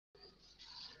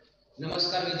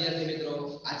નમસ્કાર વિદ્યાર્થી મિત્રો,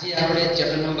 આજે આપણે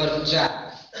ચેપ્ટર નંબર 4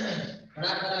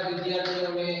 ઘણા ખરા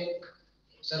વિદ્યાર્થીઓને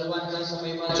શરૂઆતના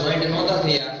સમયમાં જોઈન્ટ નહોતા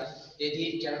થયા, તેથી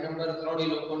ચેપ્ટર નંબર 3 એ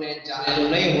લોકોને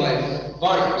ચાલેલું નહીં હોય,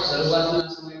 પણ શરૂઆતના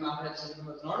સમયમાં આપણે ચેપ્ટર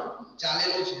નંબર 3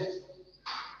 ચાલેલું છે.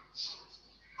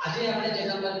 આજે આપણે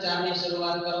ચેપ્ટર નંબર 4 ની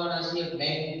શરૂઆત કરવાના છીએ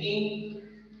બેન્કિંગ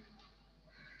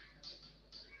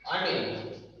અને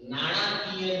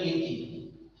નાણાકીય નીતિ.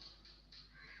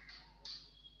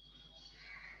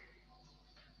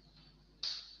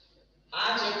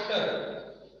 આ ચેપ્ટર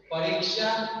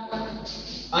પરીક્ષા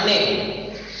અને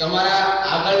તમારા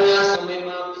આગળના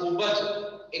સમયમાં ખૂબ જ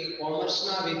એક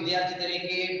કોમર્સના વિદ્યાર્થી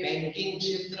તરીકે બેન્કિંગ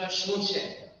ક્ષેત્ર શું છે,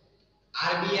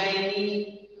 આરબીઆઈ ની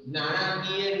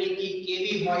નાણાકીય નીતિ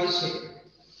કેવી હોય છે,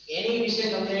 એની વિશે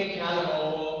તમને ખ્યાલ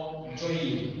હોવો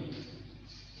જોઈએ.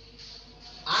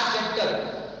 આ ચેપ્ટર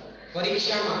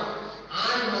પરીક્ષામાં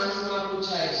 8 માર્ક્સમાં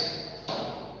પૂછાય છે.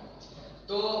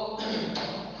 તો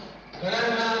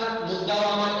ઘણા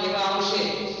મુદ્દાઓમાં એવા આવશે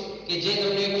કે જે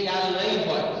તમને ખ્યાલ નહીં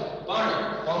હોય, પણ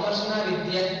કોમર્સના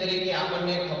વિદ્યાર્થી તરીકે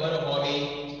આપણને ખબર હોવી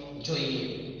જોઈએ.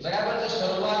 બરાબર. તો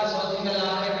શરૂઆત સૌથી પહેલા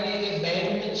આપણે કરીએ કે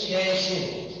બેંક છે શું.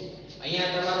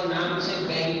 અહીંયા તમારું નામ છે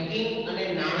બેન્કિંગ અને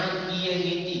નાણાકીય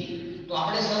નીતિ. તો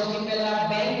આપણે સૌથી પહેલા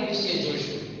બેંક વિશે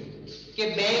જોઈશું કે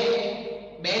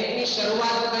બેંકની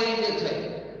શરૂઆત કઈ રીતે થઈ.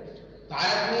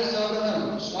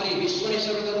 ભારતની વિશ્વની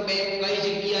સૌપ્રથમ બેંક કઈ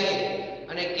જગ્યાએ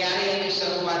અને ક્યારે એની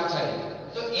શરૂઆત થઈ,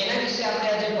 તો એના વિશે આપણે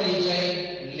આજે પરિચય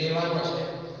લેવાનો છે.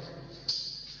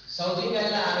 સૌથી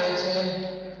પહેલા આવે છે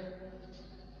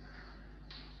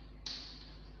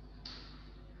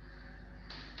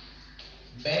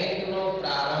બેંકનો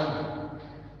પ્રારંભ.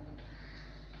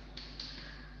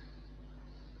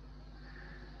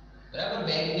 બરાબર.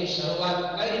 બેંકની શરૂઆત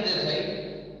કઈ રીતે થઈ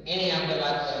એની આપણે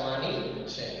વાત કરવાની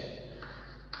છે.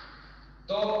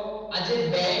 તો આજે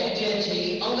બેંક જે છે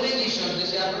એ અંગ્રેજી શબ્દ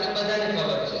છે, આપણને બધાને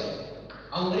ખબર છે.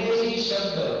 અંગ્રેજી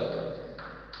શબ્દ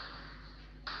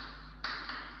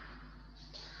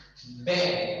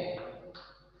બેંક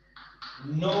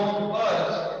નો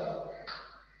અર્થ,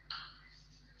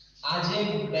 આજે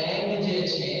બેંક જે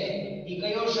છે એ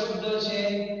કયો શબ્દ છે?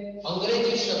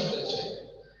 અંગ્રેજી શબ્દ છે.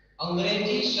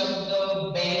 અંગ્રેજી શબ્દ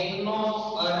બેંક નો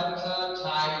અર્થ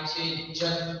થાય છે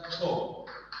જથ્થો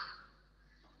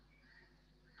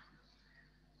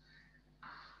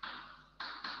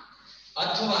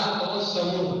અથવા તો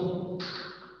સમૂહ.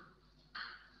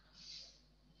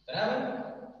 બરાબર.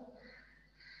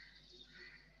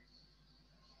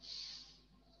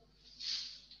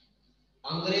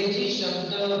 અંગ્રેજી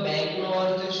શબ્દ બેંક નો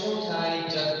અર્થ શું થાય?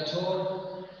 જથ્થો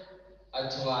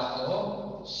અથવા તો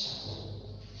સમૂહ.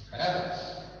 બરાબર.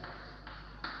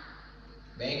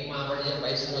 બેંકમાં આપણે જે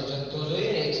પૈસાનો જથ્થો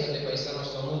જોઈએ ને, એક સાથે પૈસાનો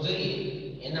સમૂહ જોઈએ,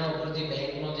 એના ઉપરથી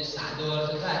બેંકનો જે સાદો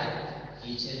અર્થ થાય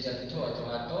એ છે જથ્થો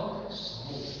અથવા તો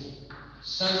સમૂહ.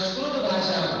 સંસ્કૃત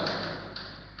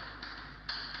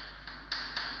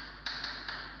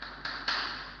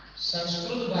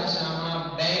ભાષામાં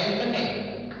બેંકને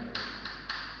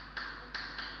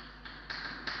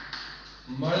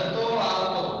મળતો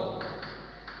આવતો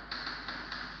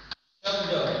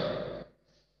શબ્દ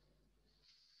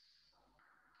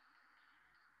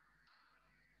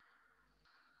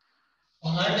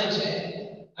ભાંડ છે,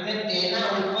 અને તેના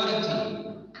ઉપરથી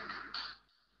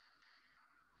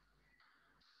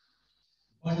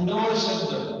ભંડોળ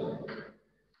શબ્દ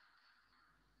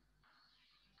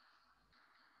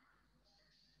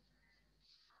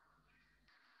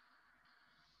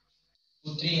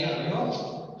ઉતરી આવ્યો.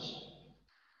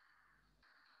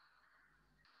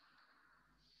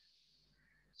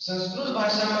 સંસ્કૃત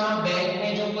ભાષામાં બેંકને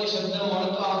જો કોઈ શબ્દ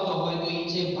મળતો આવતો હોય તો એ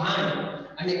છે ભાંડ,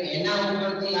 અને એના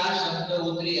ઉપરથી આ શબ્દ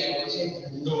ઉતરી આવ્યો છે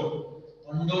ભંડોળ.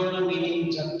 ભંડોળનો મીનિંગ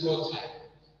જથ્થો થાય,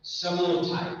 સમૂહ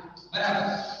થાય. બરાબર.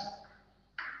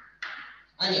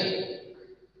 અને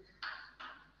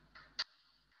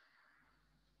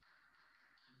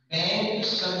બેંક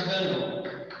શબ્દનો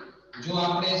જો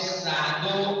આપણે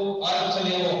સાદો અર્થ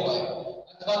લેવો હોય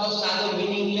અથવા તો સાદો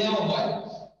મીનિંગ લેવો હોય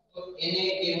તો એને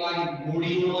કહેવાય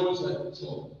મૂડીનો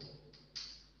જથ્થો.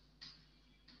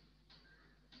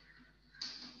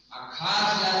 આ ખાસ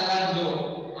યાદ રાખજો,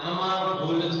 આમાં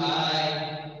ભૂલ થાય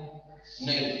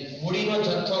નહીં. મૂડીનો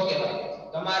જથ્થો કહેવાય.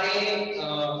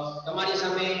 તમારી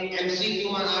સામે MCQ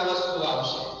માં આ વસ્તુ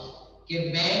આવશે કે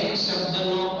બેંક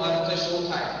શબ્દનો અર્થ શું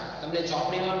થાય. તમને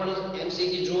ચોપડીમાં પણ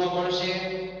MCQ જોવા મળશે,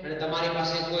 અને તમારી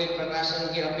પાસે કોઈ પ્રકાશન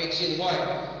કે અપેક્ષિત હોય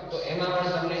તો એમાં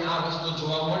પણ તમને આ વસ્તુ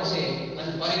જોવા મળશે,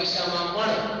 અને પરીક્ષામાં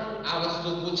પણ આ વસ્તુ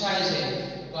પૂછાય છે.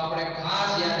 તો આપણે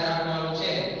ખાસ યાદ રાખવાનું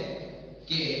છે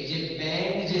કે જે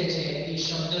બેંક જે છે એ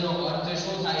શબ્દનો અર્થ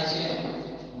શું થાય છે?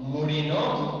 મૂડીનો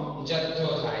જથ્થો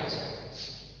થાય છે.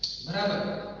 બરાબર.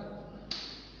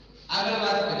 આગળ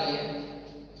વાત કરીએ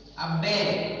આ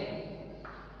બેંક,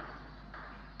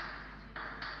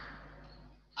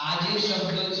 આ જે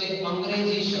શબ્દ છે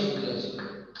અંગ્રેજી શબ્દ છે.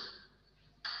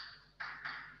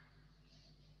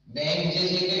 બેંક જે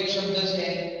છે કયો શબ્દ છે?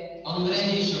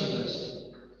 અંગ્રેજી શબ્દ છે.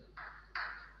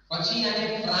 પછી આને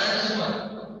ફ્રાન્સમાં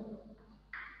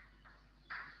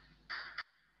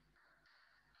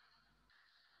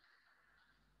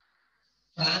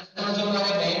જો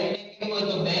મારે બેંક ને કહેવું હોય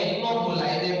તો બેંક નો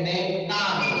બોલાય, એટલે બેંક કા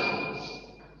બોલાય.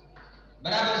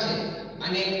 બરાબર છે.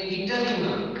 અને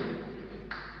ઇટાલીમાં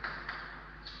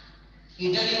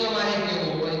મારે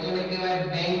કહેવું હોય તો એને કહેવાય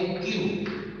બેંક્યુ.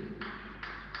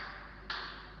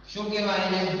 શું કહેવાય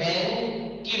એને?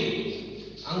 બેંક્યુ.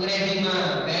 અંગ્રેજીમાં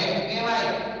બેંક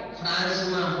કહેવાય,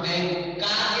 ફ્રાન્સમાં બેંક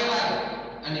કા કહેવાય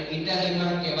અને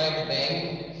ઇટાલીમાં કહેવાય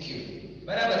બેંક્યુ.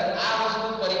 બરાબર. આ વસ્તુ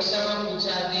પરીક્ષામાં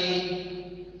પૂછાતી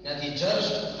નથી,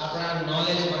 જસ્ટ આપણા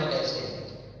નોલેજ માટે છે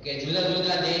કે જુદા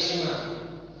જુદા દેશમાં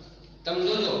તમે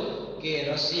જોજો કે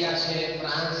રશિયા છે,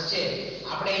 ફ્રાન્સ છે,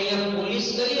 આપણે અહીંયા પોલીસ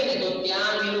કરીએ ને તો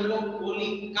ત્યાં એ લોકો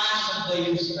પોલિકા શબ્દ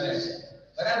યુઝ કરે છે.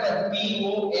 બરાબર.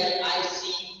 POLIC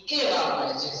એ વાપરે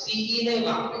છે, CE નહીં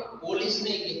વાપરે, પોલીસ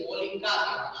નહીં કે પોલિકા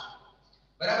કહેવાય.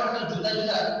 બરાબર. તો જુદા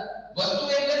જુદા વસ્તુ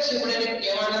એક જ છે પણ એને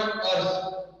કહેવાના અર્થ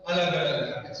અલગ અલગ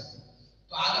લાગે છે.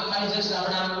 તો આ તો ખાલી જસ્ટ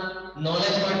આપણા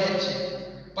નોલેજ માટે જ છે.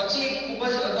 પછી એક ખૂબ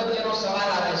જ અગત્યનો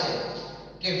સવાલ આવે છે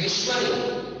કે વિશ્વની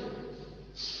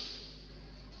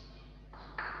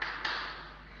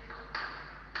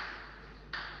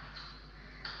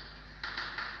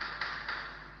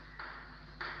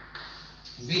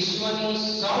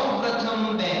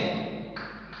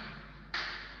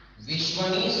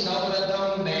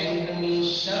સૌપ્રથમ બેંકની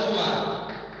શરૂઆત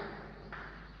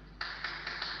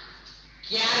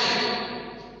ક્યારે?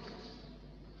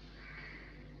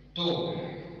 તો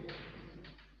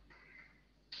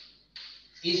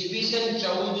ઈસવીસન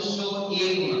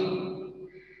 1401 માં.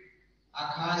 આ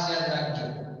ખાસ યાદ રાખજો.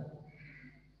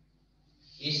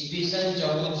 ઈસવીસન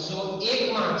 1401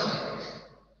 માં છે.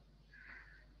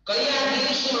 કયા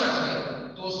દેશમાં છે?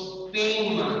 તો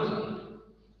સ્પેનમાં છે.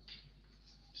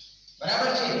 બરાબર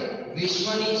છે.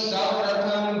 વિશ્વની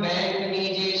સૌપ્રથમ બેંકની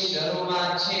જે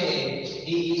શરૂઆત છે એ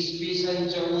ઈસવીસન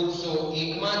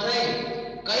 1401 માં થઈ.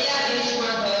 કયા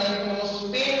દેશમાં થઈ? તો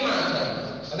સ્પેનમાં થઈ.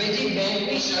 હવે જે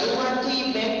બેંકની શરૂઆત થઈ,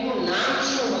 બેંકનું નામ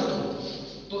શું હતું?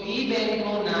 તો એ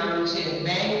બેંકનું નામ છે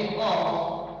બેંક ઓફ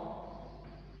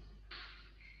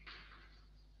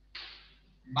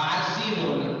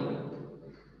બાર્સિલોના.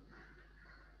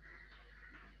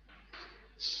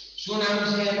 શું નામ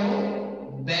છે એનું?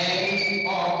 બેંક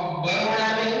ઓફ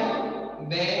બરોડા નહીં,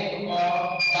 બેંક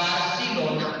ઓફ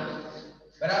બાર્સિલોના.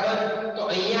 બરાબર. તો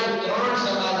અહીંયા ત્રણ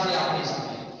સવાલ છે આપણી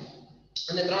સામે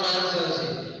અને ત્રણ આન્સર છે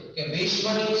કે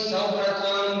વિશ્વની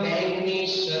સૌપ્રથમ બેંકની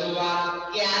શરૂઆત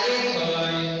ક્યારે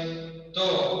થઈ? તો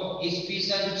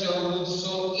ઈસવીસન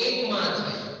 1401 માં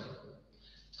થઈ.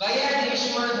 કયા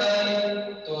દેશમાં થઈ?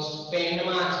 તો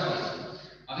સ્પેનમાં થઈ.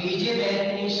 હવે જે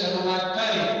બેંકની શરૂઆત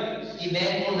થઈ એ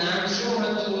બેંકનું નામ શું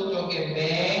હતું? તો કે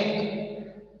bank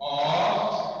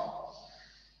of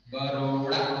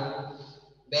Baroda,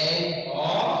 bank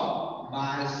of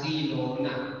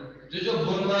Barcelona. જો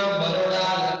ભૂલમાં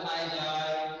બરોડા લખાઈ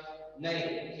જાય નહીં.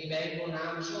 એ બેંકનું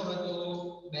નામ શું હતું?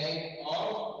 Bank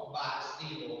of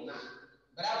Barcelona.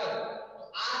 બરાબર. તો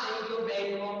આ થઈ ગયો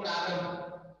બેંકનો પ્રારંભ,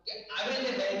 કે આવી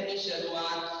રીતે બેંકની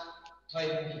શરૂઆત થઈ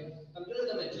હતી. તમે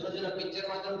જુદા જુદા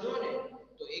પિક્ચરમાં તમે જુઓ ને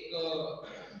તો એક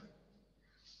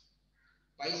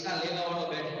પૈસા લેવા વાળો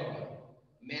બેઠો હોય,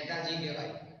 મહેતાજી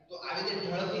કહેવાય. તો આવી રીતે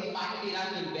ઢળતી પાટલી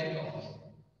રાખીને બેઠો હોય.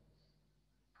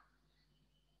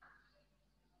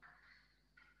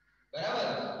 બરાબર.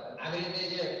 આવી રીતે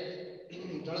જે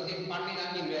ઢળતી પાટલી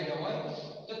રાખીને બેઠો હોય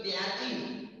તો ત્યાંથી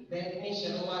બેંકની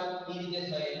શરૂઆત એ રીતે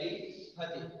થયેલી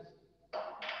હતી.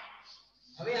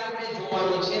 હવે આપણે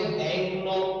જોવાનું છે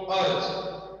બેંકનો અર્થ.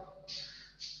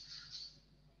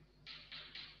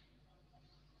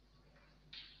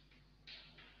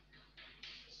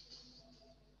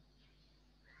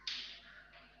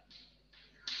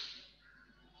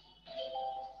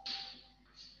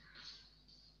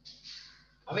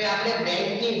 હવે આપણે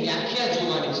બેંકની વ્યાખ્યા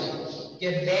જોવાની છે કે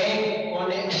બેંક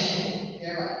કોને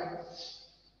કહેવાય.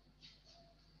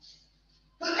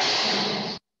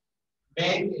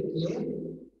 બેંક એટલે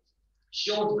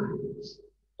શું થાય?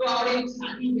 તો આપણે એક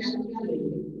સાદી વ્યાખ્યા લઈએ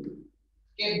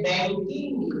કે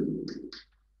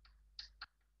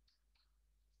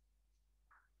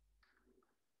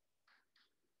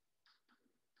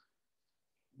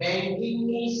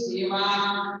બેંકિંગની સેવા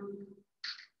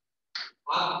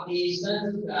આપતી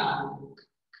સંસ્થા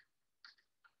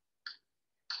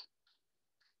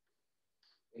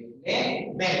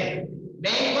બેંક.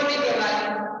 બેંક કોને કહેવાય?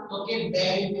 તો કે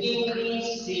બેંકિંગની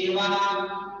સેવા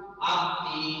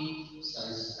આપતી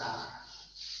સંસ્થા.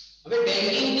 હવે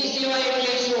બેંકિંગની સેવા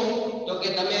એટલે શું? તો કે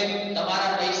તમે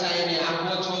તમારા પૈસા એને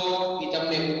આપો છો, એ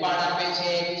તમને ઉપાડ આપે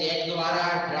છે, ચેક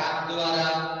દ્વારા, ડ્રાફ્ટ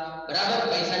દ્વારા, બરાબર?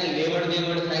 પૈસાની લેવડ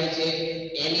દેવડ થાય છે,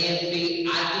 એનઈએફટી,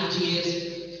 આરટીજીએસ,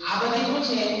 આ બધી શું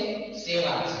છે?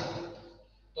 સેવા છે.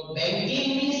 તો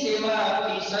બેંકિંગની સેવા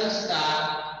આપતી સંસ્થા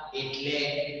એટલે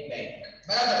બેંક.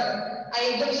 બરાબર? આ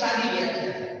એકદમ સાદી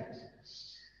વ્યાખ્યા છે.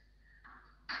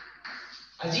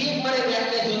 હજી એક મારે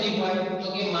વ્યાખ્યા જોતી હોય તો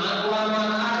કે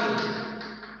માંગવામાં આવે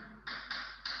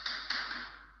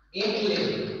એટલે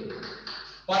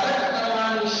પરત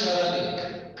કરવાની શરતે.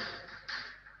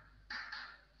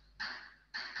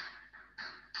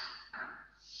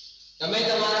 તમે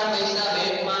તમારા પૈસા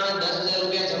બેંકમાં 10,000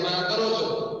 રૂપિયા જમા કરો છો,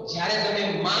 જ્યારે તમે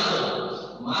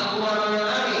માંગવામાં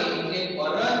આવે એટલે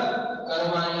પરત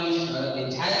કરવાની શરતે.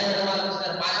 જ્યારે તમે તમારા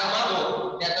પૈસા પાછા માંગો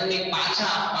ત્યારે તમને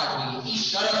પાછા આપવા જોઈએ, એ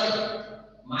શરતે.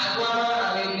 માંગવામાં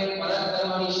આવે એટલે પરત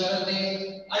કરવાની શરતે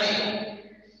અને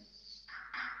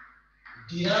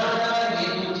ધિરાણના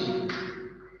હેતુથી.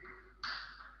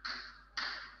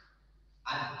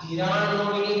 આ ધિરાણનો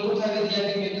મીનિંગ શું થાય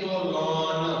વિદ્યાર્થી મિત્રો?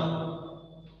 લોન.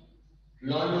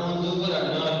 લોન નો ઊંધું કરો,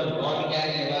 લોન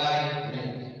ક્યારે કહેવાય?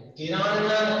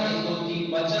 ધિરાણના હેતુથી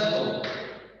બચતો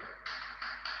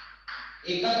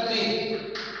એકત્રિત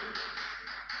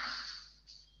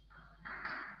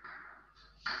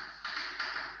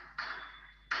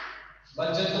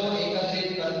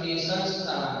કરતી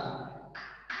સંસ્થા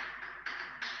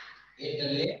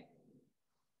એટલે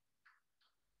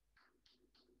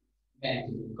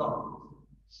બેંકિંગ.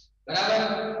 બરાબર?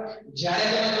 જ્યારે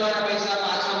તમે તમારા પૈસા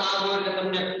પાછા માંગો એટલે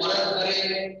તમને પરત કરે,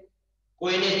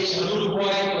 કોઈને જરૂર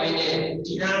હોય તો એને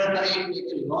ધિરાણ કરે,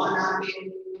 એટલે લોન આપે,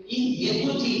 એ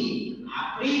હેતુથી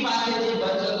આપણી પાસે જે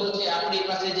બચતો છે, આપણી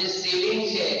પાસે જે સેવિંગ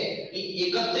છે, એ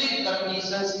એકત્રિત કરતી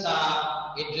સંસ્થા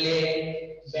એટલે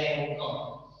બેંક.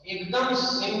 એકદમ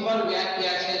સિમ્પલ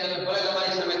વ્યાખ્યા છે. તમે ભલે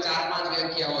તમારી સામે 4-5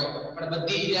 વ્યાખ્યા હોય, પણ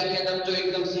બધી જ વ્યાખ્યા તમે જો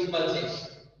એકદમ સિમ્પલ છે.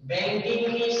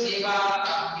 બેંકિંગની સેવા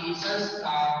આપતી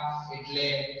સંસ્થા એટલે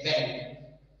બેંક.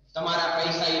 તમારા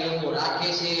પૈસા એ લોકો રાખે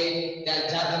છે, ત્યારે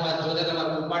જ્યાં તમારે જોડે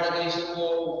તમારે ઉપાડ કરી શકો,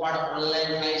 ઉપાડ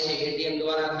ઓનલાઈન થાય છે, એટીએમ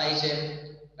દ્વારા થાય છે,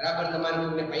 બરાબર? તમારે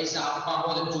કોઈને પૈસા આપવા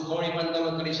હોય તો ચૂકવણી પણ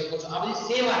તમે કરી શકો છો. આ બધી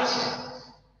સેવા છે,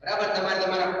 બરાબર?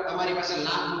 તમારી પાસે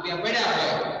લાખ રૂપિયા પડ્યા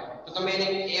હોય તો તમે એને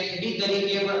એફડી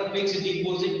તરીકે પણ, ફિક્સ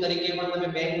ડિપોઝિટ તરીકે પણ તમે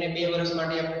બેંકને 2 વર્ષ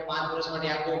માટે આપો, 5 વર્ષ માટે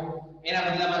આપો, એના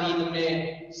બદલામાં એ તમને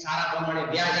સારા પ્રમાણે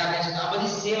વ્યાજ આપે છે. તો આ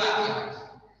બધી સેવા કહેવાય.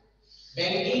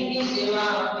 બેંકિંગની સેવા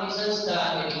આપતી સંસ્થા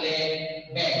એટલે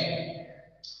બેંક.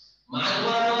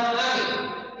 માંગવામાં આવે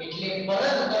એટલે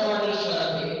પરત કરવાની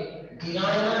શરતે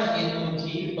ધિરાણના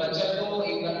હેતુથી બચતો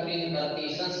એકત્રિત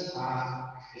કરતી સંસ્થા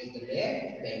એટલે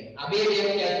બેંક. આ બે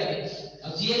વ્યાખ્યા થઈ.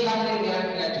 હજી એક આપણે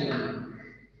વ્યાખ્યા જોઈએ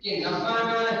કે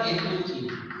નફાના હેતુથી.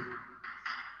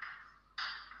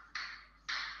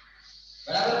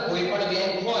 બરાબર? કોઈ પણ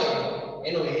બેંક હોય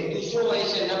એનો હેતુ શું હોય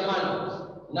છે? નફાનો.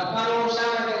 નફાનો શા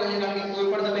માટે હોય? કારણ કે કોઈ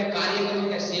પણ તમે કાર્ય કરો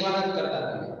કે સેવા નથી કરતા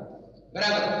તમે,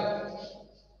 બરાબર?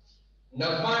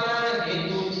 નફાના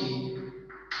હેતુથી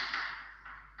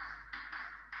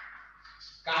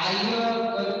કાર્ય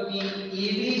કરતી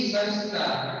એવી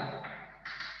સંસ્થા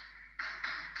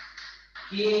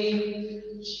કે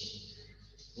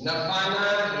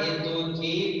નફાના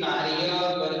હેતુથી કાર્ય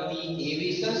કરતી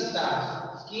એવી સંસ્થા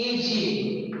કે જે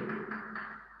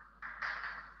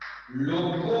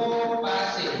લોકો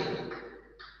પાસે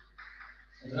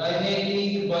રહેલી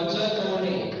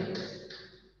બચતોને,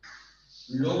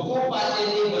 લોકો પાસે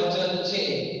જે બચત છે,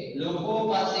 લોકો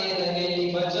પાસે રહેલી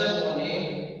બચતોને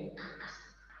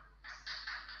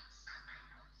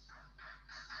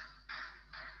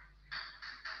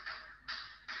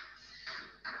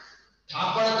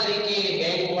થાપણ તરીકે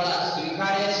બેંક વાળા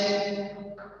સ્વીકારે છે,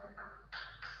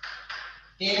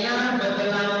 તેના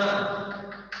બદલામાં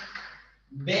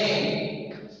બેંક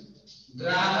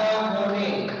ગ્રાહકોને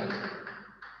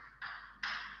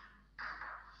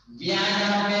વ્યાજ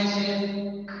આપે છે.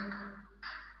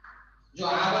 જો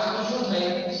આ વસ્તુ શું થઈ,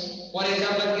 ફોર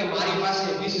એક્ઝામ્પલ કે મારી પાસે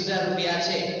 20,000 રૂપિયા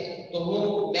છે, તો હું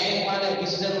બેંક વાળાને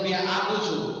 20,000 રૂપિયા આપું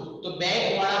છું, તો બેંક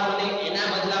વાળા મને એના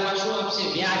બદલામાં શું આપશે?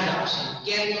 વ્યાજ આપશે.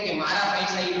 કેમ? તો કે મારા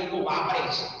પૈસા એ લોકો વાપરે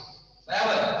છે,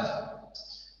 બરાબર?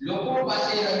 લોકો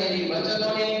પાસે રહેલી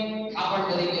બચતોને થાપણ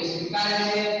તરીકે સ્વીકારે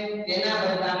છે, તેના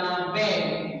બદલામાં બેંક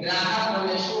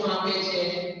ગ્રાહકોને શું આપે છે?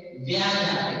 વ્યાજ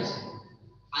આપે છે.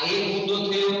 આ એક મુદ્દો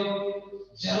થયો.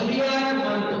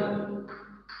 જરૂરિયાતમંદ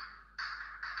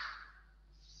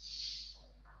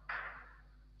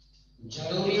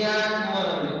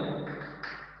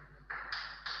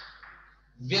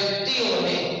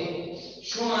વ્યક્તિઓને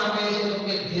શું આપે છે તો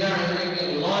કે ધિરાણ એટલે કે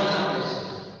લોન આપે છે.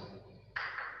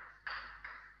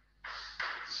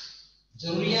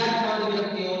 જરૂરિયાતમંદ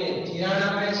વ્યક્તિઓને ધિરાણ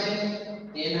આપે છે,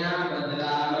 તેના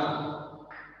બદલામાં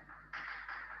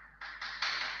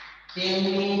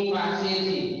તેમની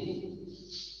પાસેથી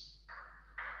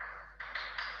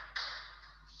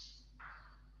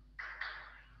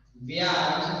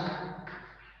વ્યાજ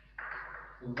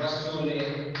વસૂલે.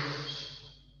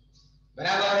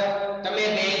 બરાબર, તમે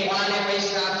બેંક વાળાને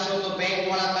પૈસા આપશો તો બેંક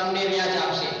વાળા તમને વ્યાજ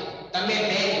આપશે. તમે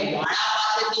બેંક વાળા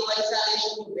પાસેથી પૈસા લેશો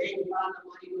તો બેંક વાળા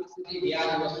તમારી પાસેથી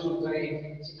વ્યાજ વસૂલ કરે.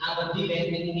 આ બધી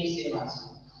બેંકિંગની સેવા છે.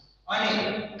 અને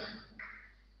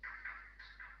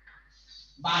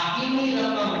બાકીની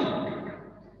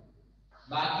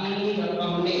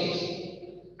રકમને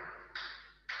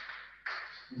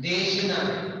દેશના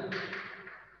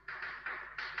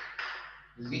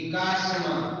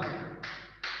વિકાસમાં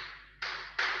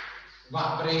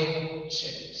વાપરે છે.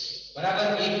 બરાબર,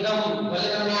 એકદમ ભલે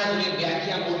તમને આ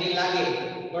વ્યાખ્યા મોટી લાગે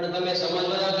પણ તમે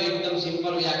સમજવા તો એકદમ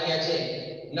સિમ્પલ વ્યાખ્યા છે.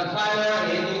 નફાના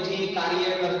હેતુથી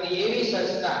કાર્ય કરતી એવી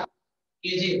સંસ્થા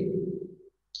કે જે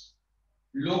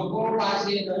લોકો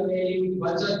પાસે રહેલી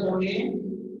બચતોને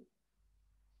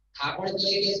થાપણ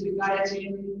તરીકે સ્વીકારે છે.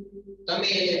 તમે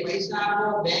એને પૈસા આપો,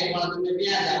 બેંક વાળા તમને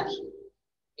વ્યાજ આપશે.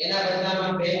 એના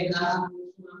બદલામાં બેંક ગ્રાહક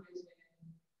શું આપે છે?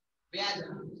 વ્યાજ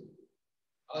આપે છે.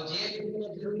 હવે જે વ્યક્તિને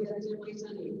જરૂરિયાત છે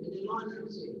પૈસાની એને લોન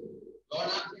આપશે. લોન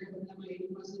આપશે બદલામાં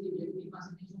એની પાસેથી વ્યક્તિ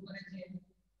પાસેથી શું કરે છે તો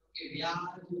કે વ્યાજ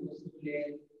વસૂલે છે.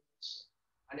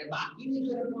 અને બાકીની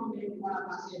જે રકમ બેંક વાળા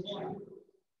પાસે હોય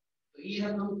તો એ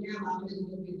રકમ ક્યાં વાપરે છે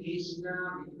તો કે દેશના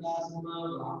વિકાસમાં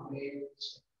વાપરે છે.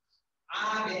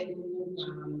 આ બેંકનું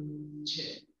કામ છે.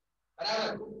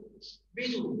 બરાબર,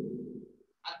 બીજું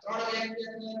આ ત્રણ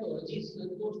વ્યાખ્યા તો હજી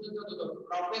સંતોષ ન થતો તો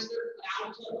પ્રોફેસર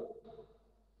ક્રાઉથર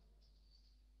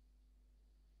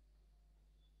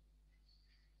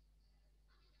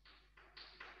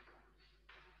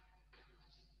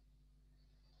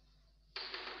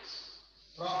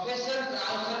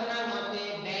ક્રાઉથરના મતે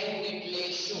બેંક એટલે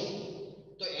શું?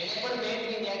 તો એને પણ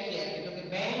બેંકની વ્યાખ્યા આપી તો કે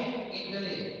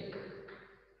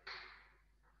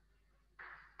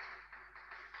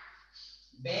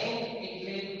બેંક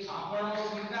એટલે થાપણો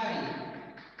સ્વીકારી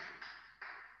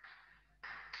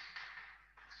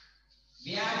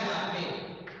વ્યાજ આપે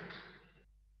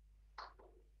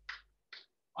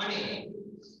અને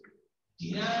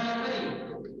ધિરાણ કરી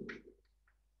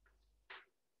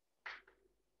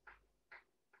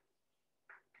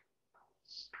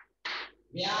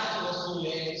વ્યાજ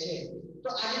વસૂલે છે. તો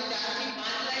આજે 4 થી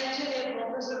 5 લાઈન છે ને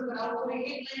પ્રોફેસર ક્રાઉથરે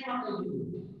એક લાઈનમાં કહી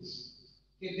દીધું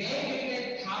કે બેંક એટલે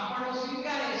થાપણો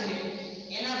સ્વીકારે છે,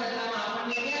 એના બદલામાં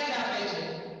આપણને વ્યાજ આપે છે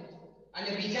અને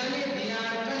બીજાને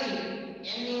ધિરાણ કરી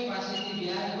એમની પાસેથી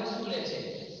વ્યાજ વસૂલે છે.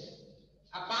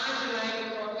 આ 5 લાઈન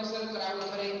પ્રોફેસર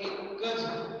ક્રાઉથરે એક જ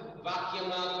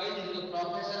વાક્યમાં કહી દીધું. તો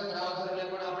પ્રોફેસર ક્રાઉથરને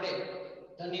પણ આપણે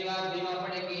ધન્યવાદ દેવા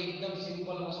પડે કે એકદમ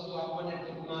સિમ્પલ વસ્તુ આપણને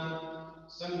ટૂંકમાં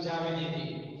સમજાવી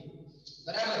દીધી.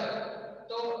 બરાબર,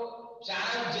 તો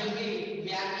 4 જેટલી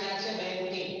વ્યાખ્યા છે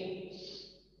બેંકની.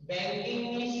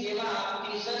 બેંકિંગની સેવા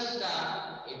આપતી સંસ્થા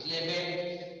એટલે બેંક.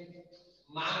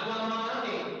 માંગવામાં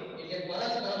આવે એટલે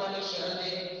પરત કરવાની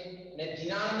શરતે અને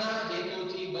ધિરાણના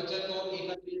હેતુથી બચતો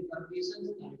એકત્રિત કરતી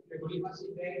સંસ્થા એટલે ઘણી પાસે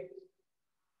બેંક.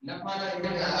 નફાના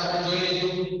હેતુથી આપણે જોઈ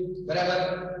લીધું. બરાબર,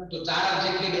 તો 4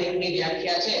 જેટલી બેંકની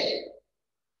વ્યાખ્યા છે.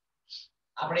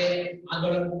 આપણે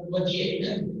આગળ વધીએ.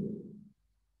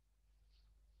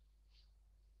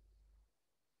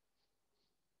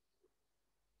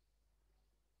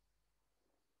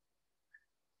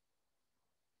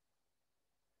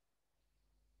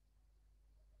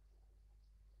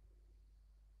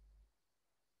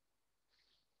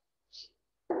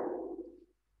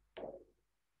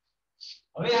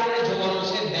 હવે આપણે જોવાનું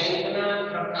છે બેંકના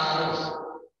પ્રકારો.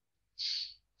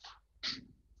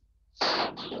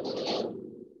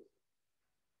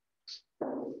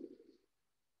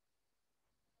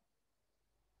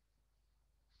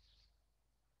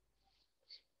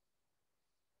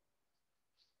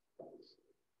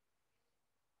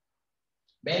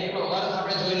 બેંકનો અર્થ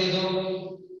આપણે જોઈ લીધો.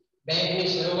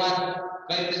 બેંકની શરૂઆત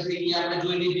કઈ રીતે થઈ આપણે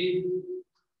જોઈ લીધી.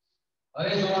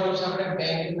 હવે જોવાનું છે આપણે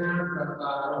બેંકના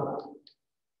પ્રકારો.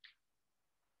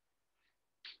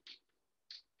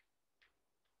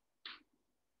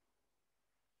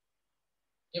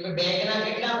 કે ભાઈ બેંકના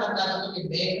કેટલા પ્રકાર છે તો કે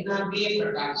બેંકના બે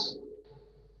પ્રકાર છે.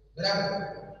 બરાબર,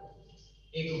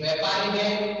 એક વેપારી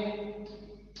બેંક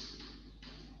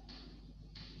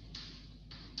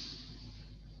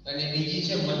અને બીજી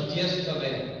છે મધ્યસ્થ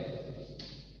બેંક.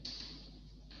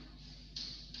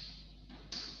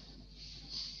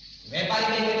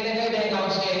 વેપારી બેંક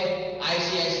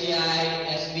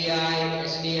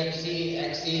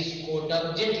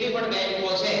જેટલી પણ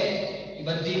બેંકો છે એ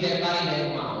બધી વેપારી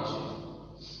બેંકમાં આવશે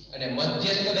અને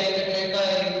મધ્યસ્થ બેંક એટલે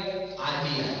કઈ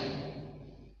RBI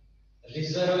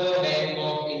reserve bank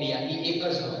of India એ એક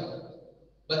જ હોય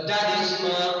બધા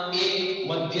દેશમાં એક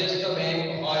મધ્યસ્થ બેંક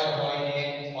હોય ને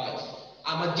હોય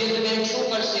આ મધ્યસ્થ બેંક શું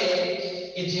કરશે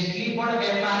કે જેટલી પણ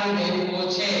વેપારી બેંકો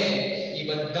છે એ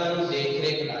બધાનું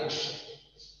દેખરેખ રાખશે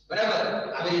બરાબર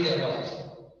આવી રીતે હોય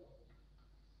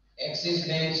એક્સિસ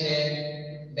બેંક છે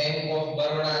બેંક ઓફ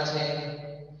બરોડા છે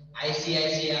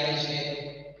આઈસીઆઈસીઆઈ છે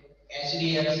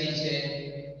એચડીએફસી છે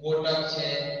કોટક છે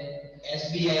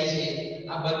એસબીઆઈ છે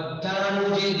આ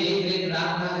બધાનું જે દેખરેખ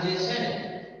રાખનાર જે છે ને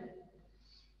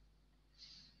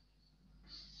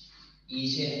ઈ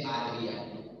છે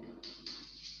આરબીઆઈ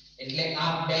એટલે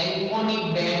આ બેંકોની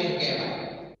બેંક કહેવાય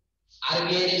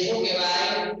આરબીઆઈ ને શું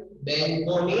કહેવાય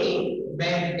બેંકોની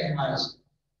બેંક કહેવાય છે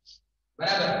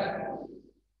બરાબર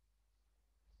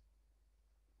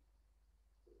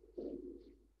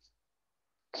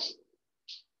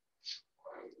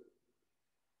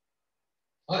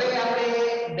હવે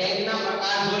આપણે બેંકના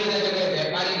પ્રકાર જોઈ રહ્યા કે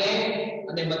વેપારી બેંક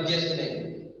અને મધ્યસ્થ બેંક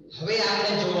હવે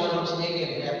આપણે જોવાનું છે કે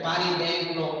વેપારી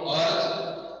બેંકનો અર્થ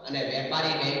અને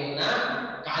વેપારી બેંકના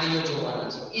કાર્યો જોવાના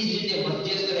છે એ જ રીતે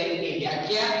મધ્યસ્થ બેંકની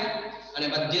વ્યાખ્યા અને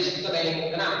મધ્યસ્થ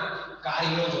બેંકના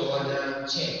કાર્યો જોવાના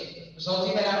છે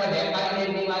સૌથી પહેલા આપણે વેપારી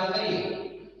બેંકની વાત કરીએ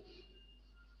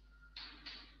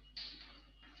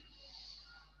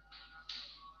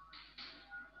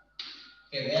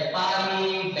કે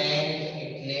વેપારી બેંક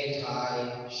એટલે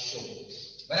થાય શું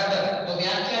બરાબર તો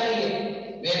વ્યાખ્યા લઈએ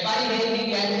વેપારી બેંકની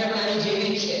વ્યાખ્યા પણ આની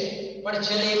જેવી જ છે પણ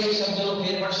છેલ્લે એક શબ્દનો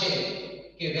ફેર પડશે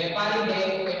કે વેપારી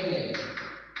બેંક એટલે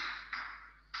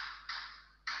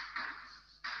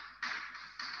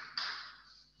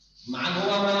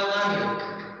માંગવામાં આવે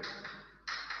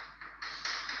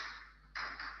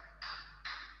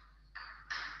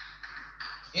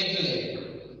એટલે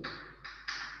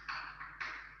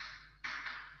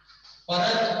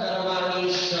પરત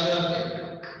કરવાની શરતે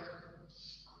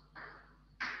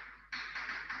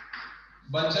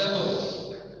બચતો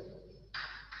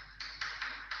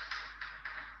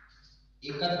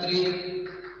એકત્રિત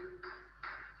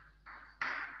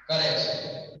કરે છે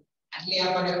એટલે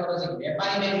આપણને ખબર છે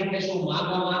વેપારી બેંક એટલે શું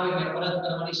માંગવામાં આવે કે પરત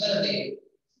કરવાની શરતે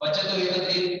બચતો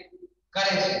એકત્રિત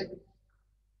કરે છે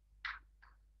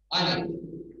અને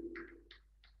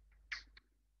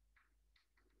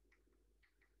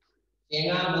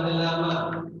એના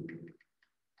બદલામાં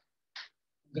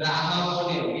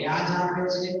ગ્રાહકોને વ્યાજ આપે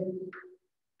છે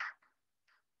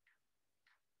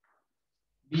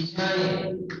બીજાને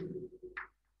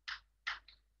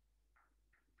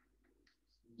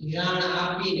ધિરાણ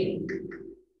આપીને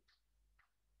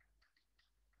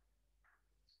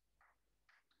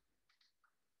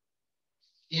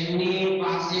તેમની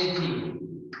પાસેથી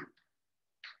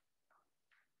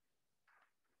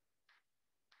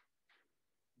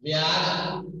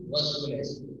વ્યાજ વસૂલે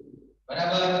છે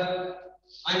બરાબર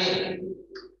અને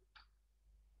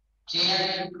ચેક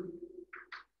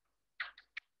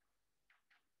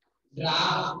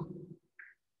ડ્રાફ્ટ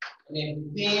અને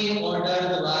પે ઓર્ડર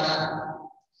દ્વારા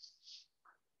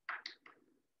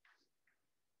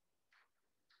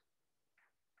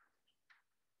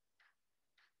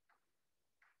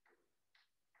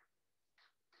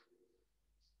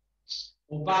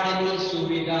ઉપાડની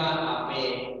સુવિધા આપે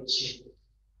છે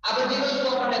આ બધી વસ્તુ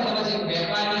આપણને ખબર છે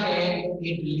વેપારી બેંક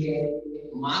એટલે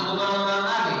માંગવામાં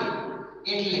આવે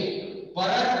એટલે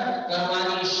પરત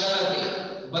કરવાની શરતે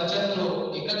બચતો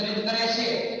એકત્રિત કરે છે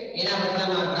એના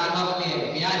બદલામાં ગ્રાહકને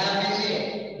વ્યાજ આપે છે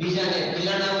બીજાને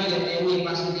ધિરાણ આપીને તેમની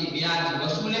પાસેથી વ્યાજ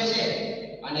વસૂલે છે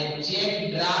અને ચેક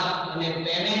ડ્રાફ્ટ અને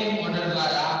પેમેન્ટ ઓર્ડર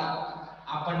દ્વારા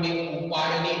આપણને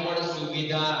ઉપાડની પણ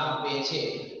સુવિધા આપે છે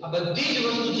આ બધી જ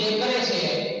વસ્તુ જે કરે છે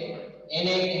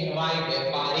એને કહેવાય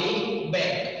વેપારી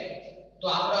બેંક તો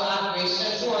આપણો આ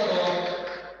ક્વેશ્ચન શું હતો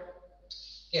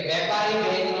કે વેપારી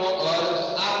બેંકનો અર્થ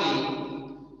આપી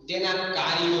તેના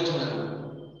કાર્યો જણાવો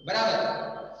બરાબર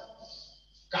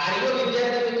કાર્યો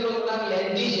વિદ્યાર્થી મિત્રો થોડા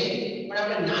લેન્ધી છે પણ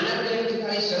આપણે નાનકડીથી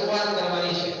ખાલી શરૂઆત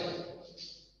કરવાની છે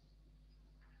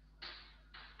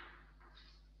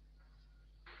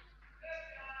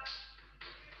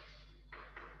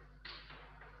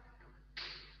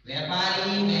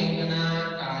વેપારી બેંકના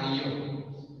કાર્યો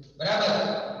બરાબર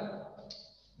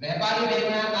વેપારી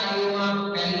બેંકના કાર્યોમાં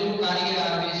પહેલું કાર્ય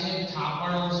આવે છે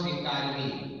થાપણો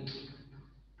સ્વીકારવી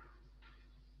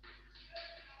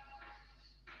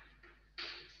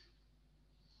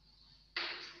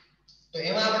તો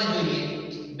એમાં આપણે જોઈએ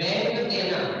બેંક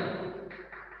તેના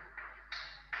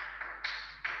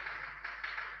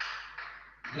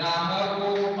ગ્રાહકો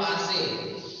પાસે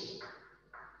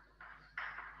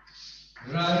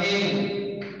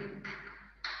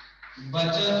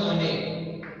બચતોને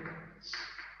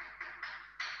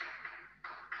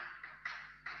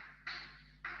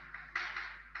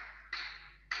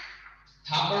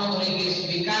થાપણો તરીકે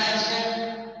સ્વીકારે છે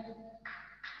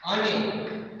અને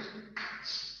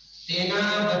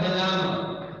તેના બદલામાં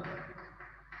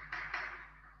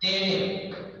તેને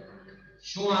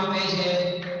શું આપે છે?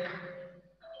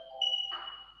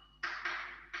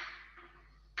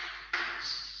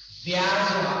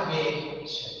 વ્યાજ આપે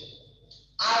છે.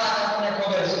 આ વાત આપણને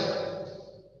ખબર છે.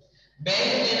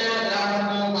 બેંક તેના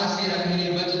ગ્રાહકો પાસે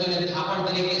રહેલી બચતોને થાપણ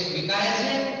તરીકે સ્વીકારે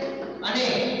છે અને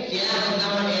તેના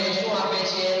બદલામાં એને શું આપે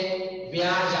છે?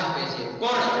 વ્યાજ આપે છે.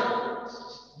 પણ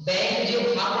બેંક જે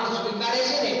થાપણ સ્વીકારે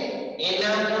છે ને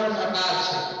એના પણ પ્રકાર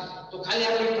છે. તો ખાલી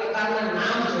આપણે પ્રકારના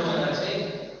નામ જોવાના છે.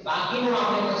 બાકીનું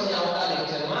આપણે પછી આવતા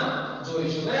લેક્ચરમાં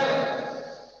જોઈશું. બરાબર?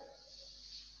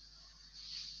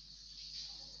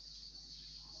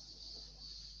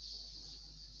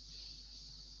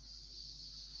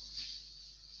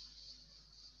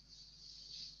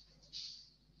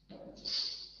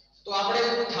 તો આપણે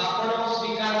થાપણો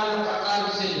સ્વીકારવાના પ્રકાર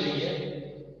વિશે જોઈએ.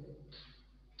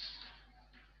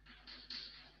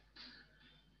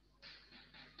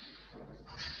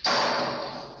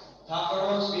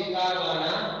 થાપણો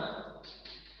સ્વીકારવાના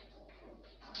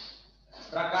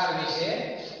પ્રકાર વિશે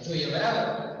જોઈએ. બરાબર?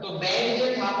 તો બેંક જે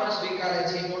થાપણ સ્વીકારે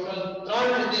છે ટોટલ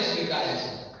 3 રીતે સ્વીકારે છે.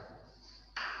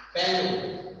 પહેલું,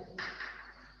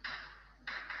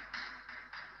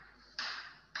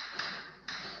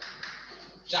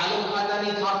 ચાલુ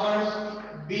ખાતાની થાપણ.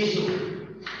 બીજું,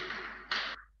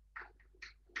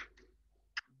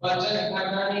 બચત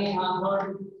ખાતાની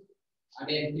થાપણ.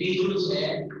 અને ત્રીજું છે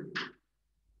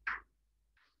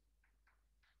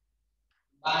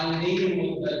બાંધી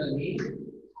મુદતની.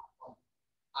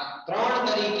 આ 3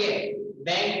 તરીકે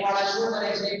બેંક વાળા શું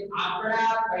કરે છે?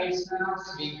 આપણા પૈસા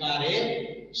સ્વીકારે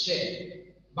છે.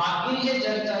 બાકીની જે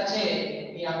ચર્ચા છે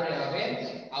એ આપણે હવે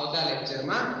આવતા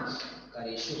લેક્ચરમાં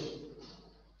કરીશું.